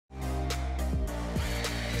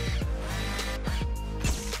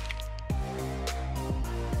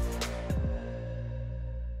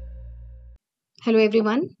Hello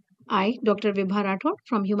everyone. I, Dr. Vibha Rathod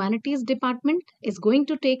from Humanities Department is going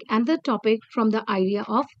to take another topic from the idea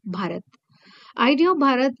of Bharat. Idea of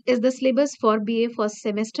Bharat is the syllabus for BA first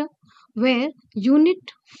semester where Unit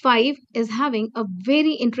 5 is having a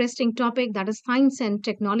very interesting topic, that is science and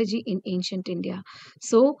technology in ancient India.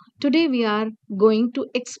 So today we are going to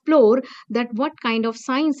explore that what kind of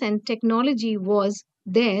science and technology was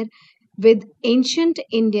there with ancient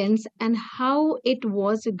Indians and how it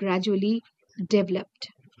was gradually developed.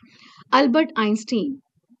 Albert Einstein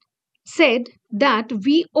said that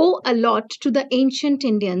we owe a lot to the ancient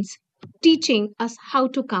Indians teaching us how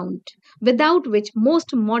to count, without which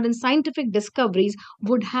most modern scientific discoveries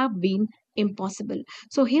would have been impossible.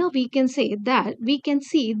 So here we can see that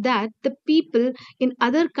the people in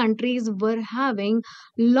other countries were having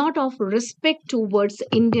lot of respect towards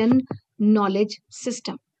Indian knowledge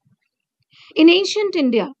system. In ancient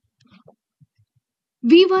India,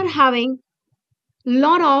 we were having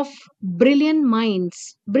lot of brilliant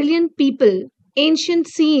minds, brilliant people, ancient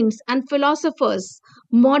saints and philosophers,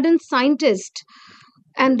 modern scientists,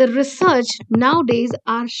 and the research nowadays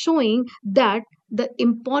are showing that the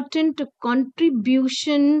important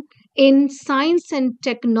contribution in science and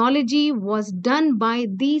technology was done by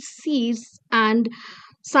these seers and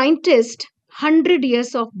scientists 100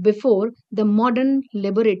 years of before the modern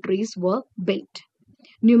laboratories were built.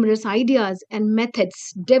 Numerous ideas and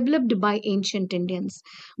methods developed by ancient Indians,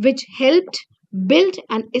 which helped build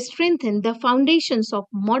and strengthen the foundations of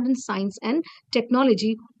modern science and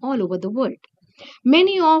technology all over the world.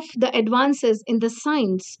 Many of the advances in the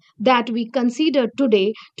science that we consider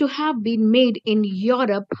today to have been made in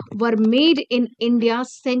Europe were made in India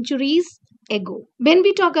centuries ago. When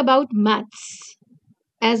we talk about maths,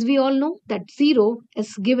 as we all know that zero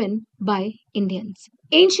is given by Indians.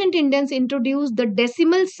 Ancient Indians introduced the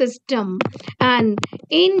decimal system and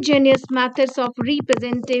ingenious methods of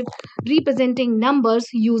representing numbers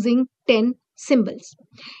using 10 symbols.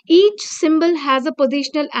 Each symbol has a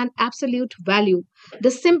positional and absolute value.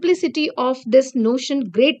 The simplicity of this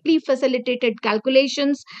notion greatly facilitated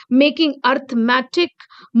calculations, making arithmetic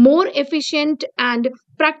more efficient and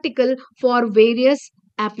practical for various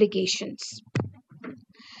applications.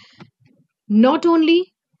 Not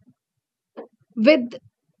only with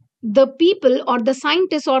the people or the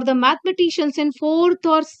scientists or the mathematicians in 4th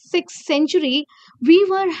or 6th century, we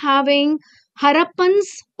were having Harappans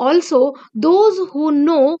also, those who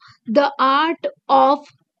know the art of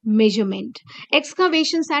measurement.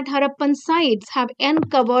 Excavations at Harappan sites have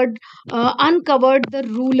uncovered the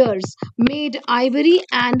rulers made ivory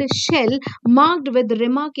and shell marked with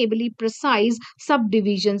remarkably precise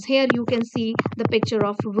subdivisions. Here you can see the picture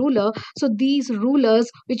of ruler. So these rulers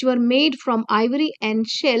which were made from ivory and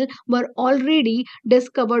shell were already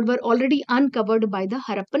uncovered by the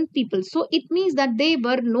Harappan people. So it means that they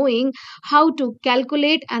were knowing how to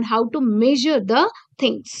calculate and how to measure the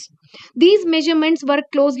things. These measurements were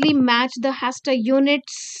closely matched the Hasta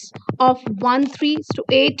units of 1/3 to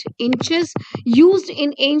 8 inches used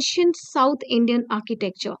in ancient South Indian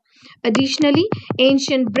architecture. Additionally,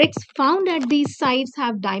 ancient bricks found at these sites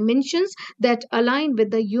have dimensions that align with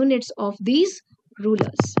the units of these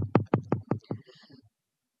rulers.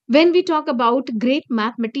 When we talk about great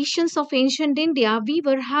mathematicians of ancient India, we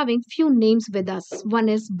were having few names with us. One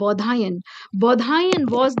is Baudhayan. Baudhayan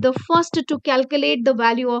was the first to calculate the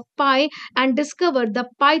value of pi and discover the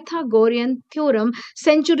Pythagorean theorem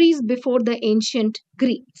centuries before the ancient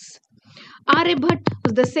Greeks. Aryabhatta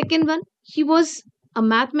was the second one. He was a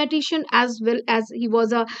mathematician as well as he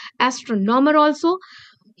was an astronomer also.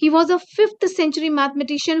 He was a 5th century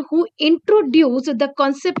mathematician who introduced the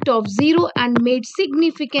concept of zero and made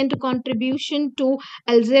significant contribution to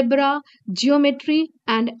algebra, geometry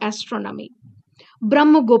and astronomy.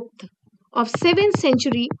 Brahmgupta of 7th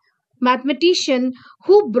century mathematician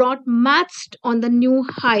who brought maths on the new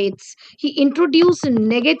heights. He introduced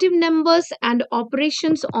negative numbers and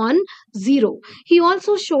operations on zero. He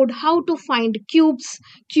also showed how to find cubes,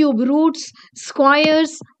 cube roots,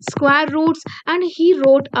 squares, square roots, and he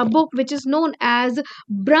wrote a book which is known as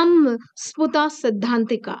Brahmgupta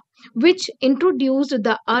Siddhantika, which introduced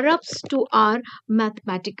the Arabs to our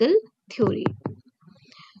mathematical theory.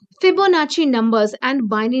 Fibonacci numbers and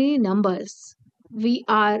binary numbers. We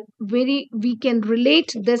can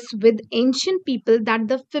relate this with ancient people that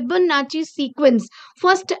the Fibonacci sequence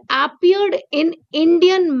first appeared in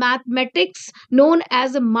Indian mathematics known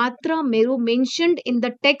as Matra Meru, mentioned in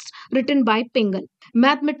the text written by Pingal.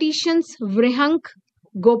 Mathematicians Vrihank,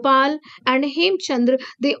 Gopal and Hemchandra,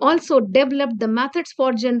 they also developed the methods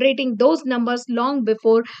for generating those numbers long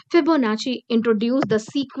before Fibonacci introduced the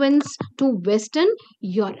sequence to Western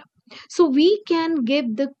Europe. So we can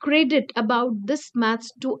give the credit about this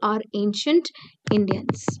maths to our ancient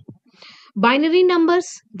Indians. Binary numbers,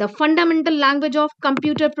 the fundamental language of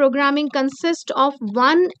computer programming, consist of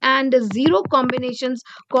 1 and 0 combinations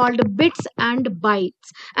called bits and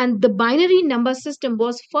bytes. And the binary number system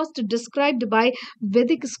was first described by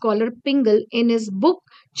Vedic scholar Pingal in his book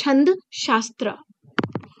Chand Shastra,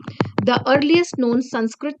 the earliest known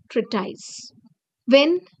Sanskrit treatise.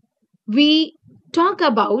 When we talk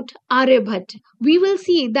about Aryabhatta, we will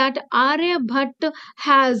see that Aryabhatta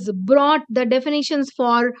has brought the definitions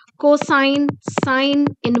for cosine, sine,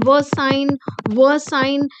 inverse sine, verse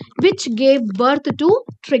sine, which gave birth to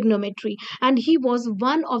trigonometry. And he was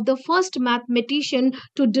one of the first mathematician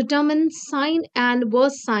to determine sine and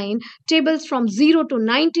verse sine tables from 0 to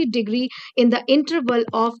 90 degree in the interval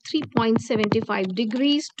of 3.75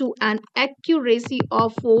 degrees to an accuracy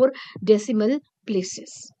of 4 decimal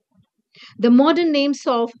places. The modern names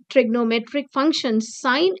of trigonometric functions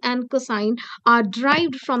sine and cosine are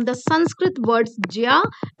derived from the Sanskrit words jya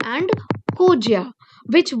and kojya,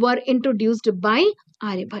 which were introduced by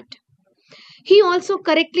Aryabhatta. He also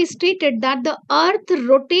correctly stated that the earth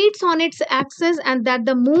rotates on its axis and that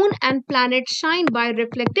the moon and planets shine by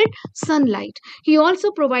reflected sunlight. He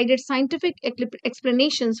also provided scientific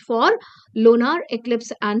explanations for lunar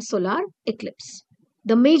eclipse and solar eclipse.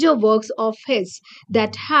 The major works of his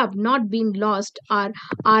that have not been lost are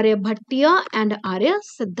Aryabhattiya and Arya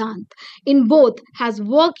Siddhant. In both his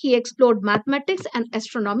work, he explored mathematics and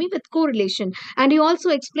astronomy with correlation, and he also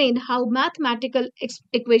explained how mathematical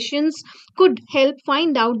equations could help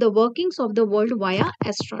find out the workings of the world via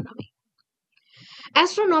astronomy.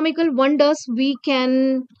 Astronomical wonders we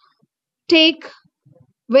can take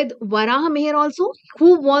with Varahamihir also,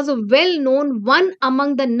 who was a well-known one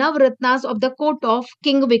among the Navratnas of the court of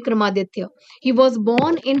King Vikramaditya. He was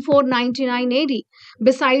born in 499 AD.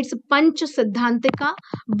 Besides Panch Siddhantika,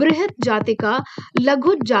 Brihat Jatika,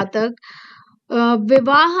 Laghut Jatak,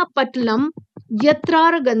 Vivaha Patlam,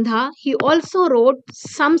 Yatrar Gandha, he also wrote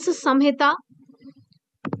Sams Samhita,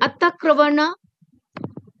 Attakravarna,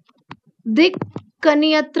 Dik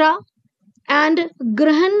Kaniyatra, and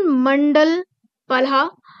Grahan Mandal Palha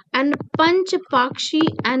and Panch Pakshi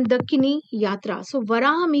and Dakini Yatra. So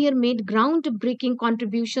Varahamihir made groundbreaking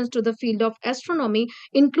contributions to the field of astronomy,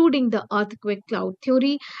 including the earthquake cloud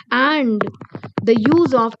theory and the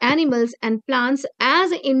use of animals and plants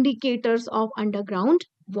as indicators of underground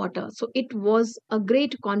water. So it was a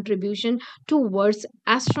great contribution towards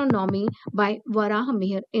astronomy by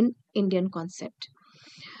Varahamihir in Indian concept.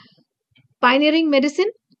 Pioneering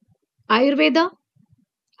medicine, Ayurveda.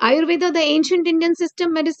 Ayurveda, the ancient Indian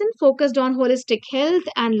system medicine, focused on holistic health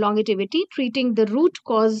and longevity, treating the root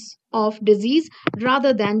cause of disease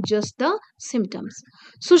rather than just the symptoms.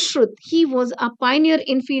 Sushrut, he was a pioneer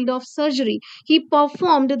in field of surgery. He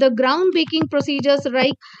performed the groundbreaking procedures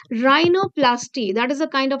like rhinoplasty, that is a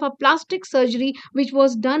kind of a plastic surgery which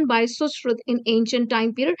was done by Sushrut in ancient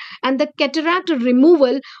time period, and the cataract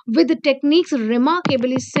removal with techniques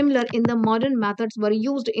remarkably similar in the modern methods were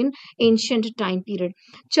used in ancient time period.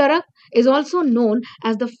 Charak is also known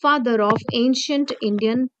as the father of ancient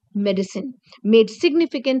Indian medicine, made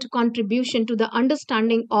significant contribution to the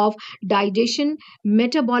understanding of digestion,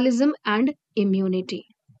 metabolism and immunity.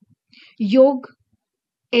 Yoga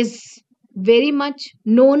is very much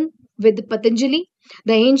known with Patanjali.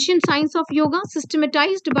 The ancient science of yoga,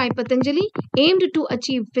 systematized by Patanjali, aimed to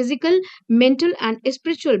achieve physical, mental and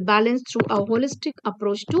spiritual balance through a holistic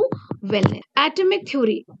approach to wellness. Atomic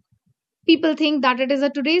theory. People think that it is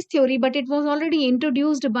a today's theory, but it was already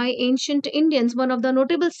introduced by ancient Indians. One of the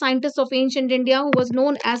notable scientists of ancient India, who was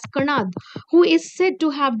known as Kanad, who is said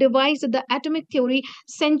to have devised the atomic theory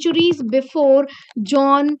centuries before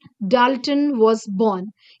John Dalton was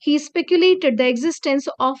born. He speculated the existence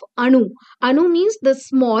of Anu. Anu means the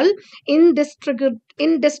small,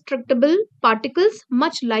 indestructible particles,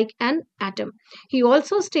 much like an atom. He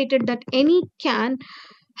also stated that any can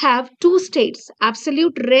have two states,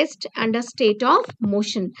 absolute rest and a state of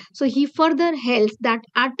motion. So he further held that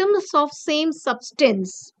atoms of same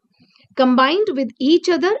substance combined with each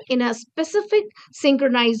other in a specific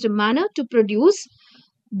synchronized manner to produce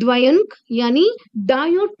dvayunk yani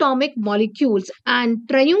diatomic molecules, and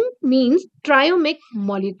triung means triomic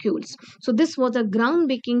molecules. So this was a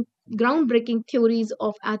groundbreaking theories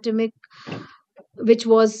of atomic which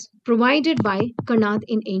was provided by Kanad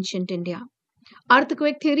in ancient India.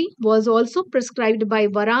 Earthquake theory was also prescribed by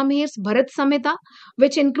Varamir's Bharat Samhita,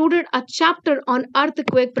 which included a chapter on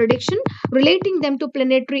earthquake prediction relating them to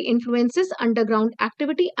planetary influences, underground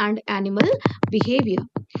activity, and animal behavior.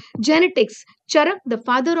 Genetics. Charak, the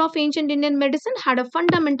father of ancient Indian medicine, had a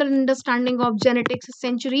fundamental understanding of genetics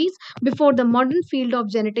centuries before the modern field of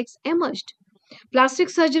genetics emerged. Plastic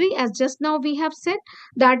surgery, as just now we have said,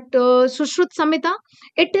 that Sushrut Samhita,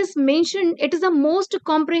 it is mentioned, it is the most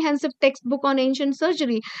comprehensive textbook on ancient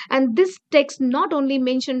surgery. And this text not only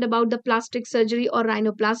mentioned about the plastic surgery or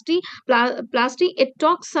plasty, it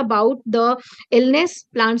talks about the illness,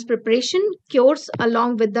 plants preparation, cures,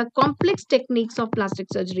 along with the complex techniques of plastic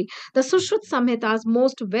surgery. The Sushrut Samhita's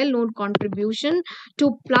most well-known contribution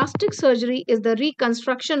to plastic surgery is the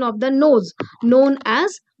reconstruction of the nose, known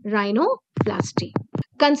as rhinoplasty.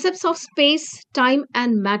 Concepts of space, time,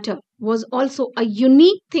 and matter was also a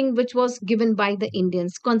unique thing which was given by the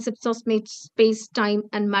Indians. Concepts of space, time,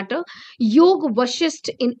 and matter. Yoga Vashist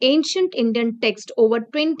in ancient Indian text, over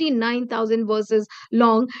 29,000 verses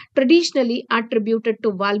long, traditionally attributed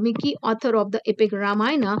to Valmiki, author of the epic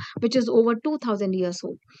Ramayana, which is over 2,000 years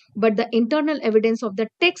old. But the internal evidence of the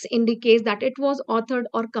text indicates that it was authored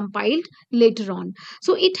or compiled later on.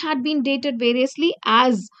 So it had been dated variously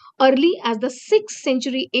as early as the 6th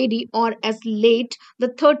century AD or as late the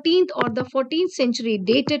 13th or the 14th century,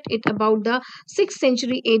 dated it about the 6th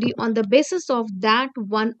century AD. On the basis of that,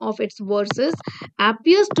 one of its verses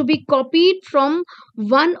appears to be copied from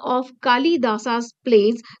one of Kalidasa's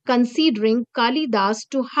plays, considering Kalidas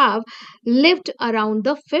to have lived around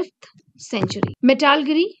the 5th century.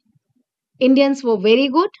 Metallurgy, Indians were very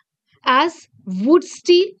good as wood,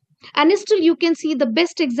 steel, and still you can see the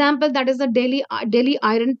best example, that is the Delhi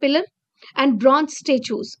iron pillar and bronze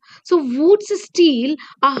statues. So wood steel,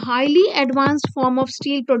 a highly advanced form of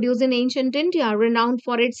steel produced in ancient India, renowned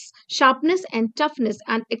for its sharpness and toughness,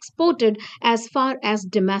 and exported as far as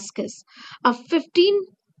Damascus. A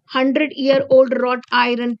 1500-year-old wrought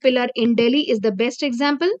iron pillar in Delhi is the best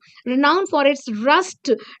example, renowned for its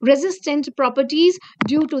rust resistant properties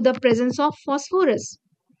due to the presence of phosphorus.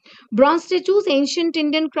 Bronze statues, ancient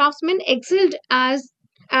Indian craftsmen excelled as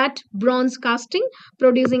at bronze casting,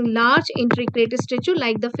 producing large intricate statue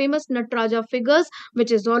like the famous Nataraja figures, which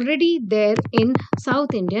is already there in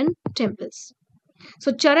South Indian temples.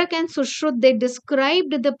 So Charak and Sushrut, they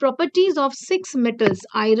described the properties of 6 metals: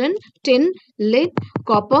 iron, tin, lead,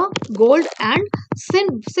 copper, gold, and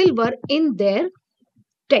silver in their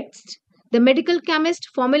text. The medical chemist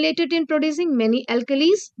formulated in producing many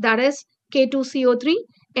alkalis, that is K2CO3,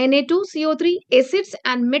 Na2CO3, acids,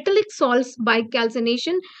 and metallic salts by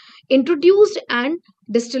calcination, introduced and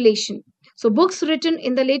distillation. So books written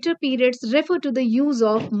in the later periods refer to the use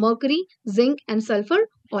of mercury, zinc, and sulfur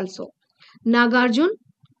also. Nagarjun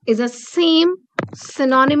is a same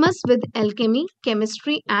synonymous with alchemy,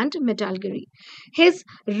 chemistry, and metallurgy. His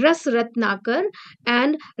Ras Ratnakar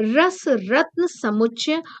and Ras Ratna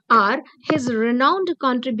Samuchya are his renowned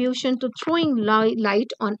contribution to throwing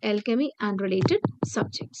light on alchemy and related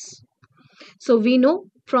subjects. So we know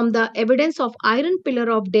from the evidence of Iron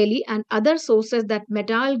Pillar of Delhi and other sources that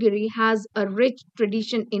metallurgy has a rich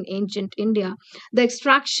tradition in ancient India. The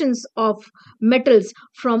extractions of metals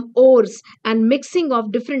from ores and mixing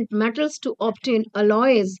of different metals to obtain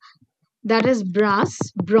alloys, that is brass,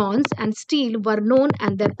 bronze, and steel, were known,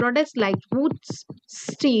 and their products like wood,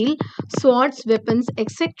 steel, swords, weapons,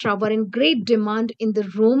 etc. were in great demand in the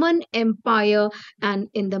Roman Empire and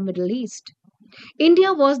in the Middle East.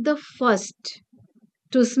 India was the first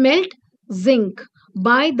to smelt zinc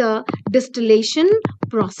by the distillation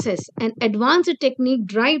process, an advanced technique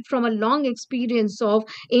derived from a long experience of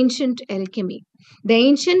ancient alchemy. The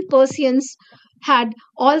ancient Persians had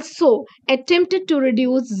also attempted to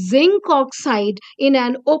reduce zinc oxide in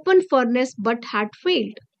an open furnace but had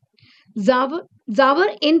failed.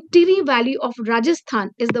 Zawar in Tiri Valley of Rajasthan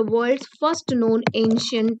is the world's first known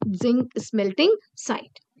ancient zinc smelting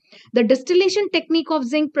site. The distillation technique of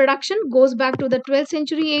zinc production goes back to the 12th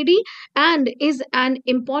century AD and is an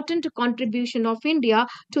important contribution of India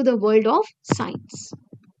to the world of science.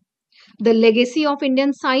 The legacy of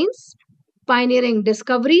Indian science, pioneering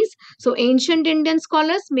discoveries. So ancient Indian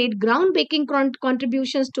scholars made groundbreaking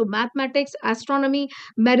contributions to mathematics, astronomy,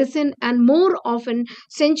 medicine, and more often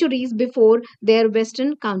centuries before their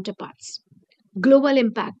Western counterparts. Global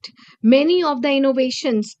impact. Many of the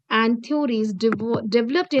innovations and theories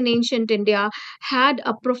developed in ancient India had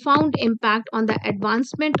a profound impact on the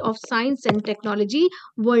advancement of science and technology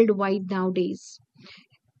worldwide nowadays.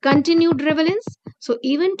 continued relevance. So,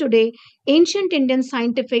 even today, ancient Indian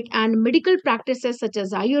scientific and medical practices such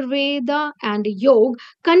as Ayurveda and Yoga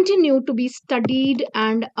continue to be studied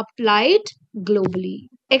and applied globally.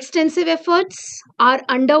 Extensive efforts are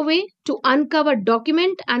underway to uncover,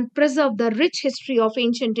 document, and preserve the rich history of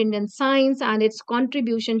ancient Indian science and its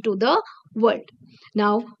contribution to the world.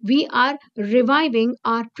 Now, we are reviving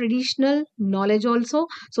our traditional knowledge also.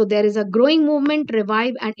 So, there is a growing movement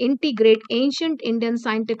revive and integrate ancient Indian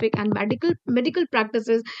scientific and medical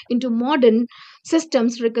practices into modern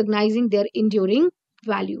systems, recognizing their enduring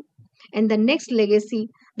value. And the next legacy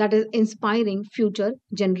that is inspiring future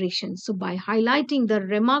generations. So, by highlighting the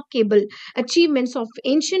remarkable achievements of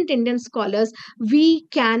ancient Indian scholars, we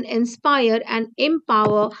can inspire and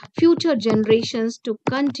empower future generations to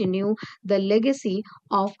continue the legacy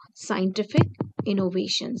of scientific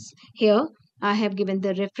innovations. Here, I have given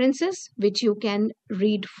the references which you can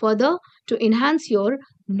read further to enhance your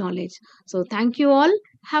knowledge. So, thank you all.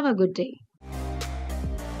 Have a good day.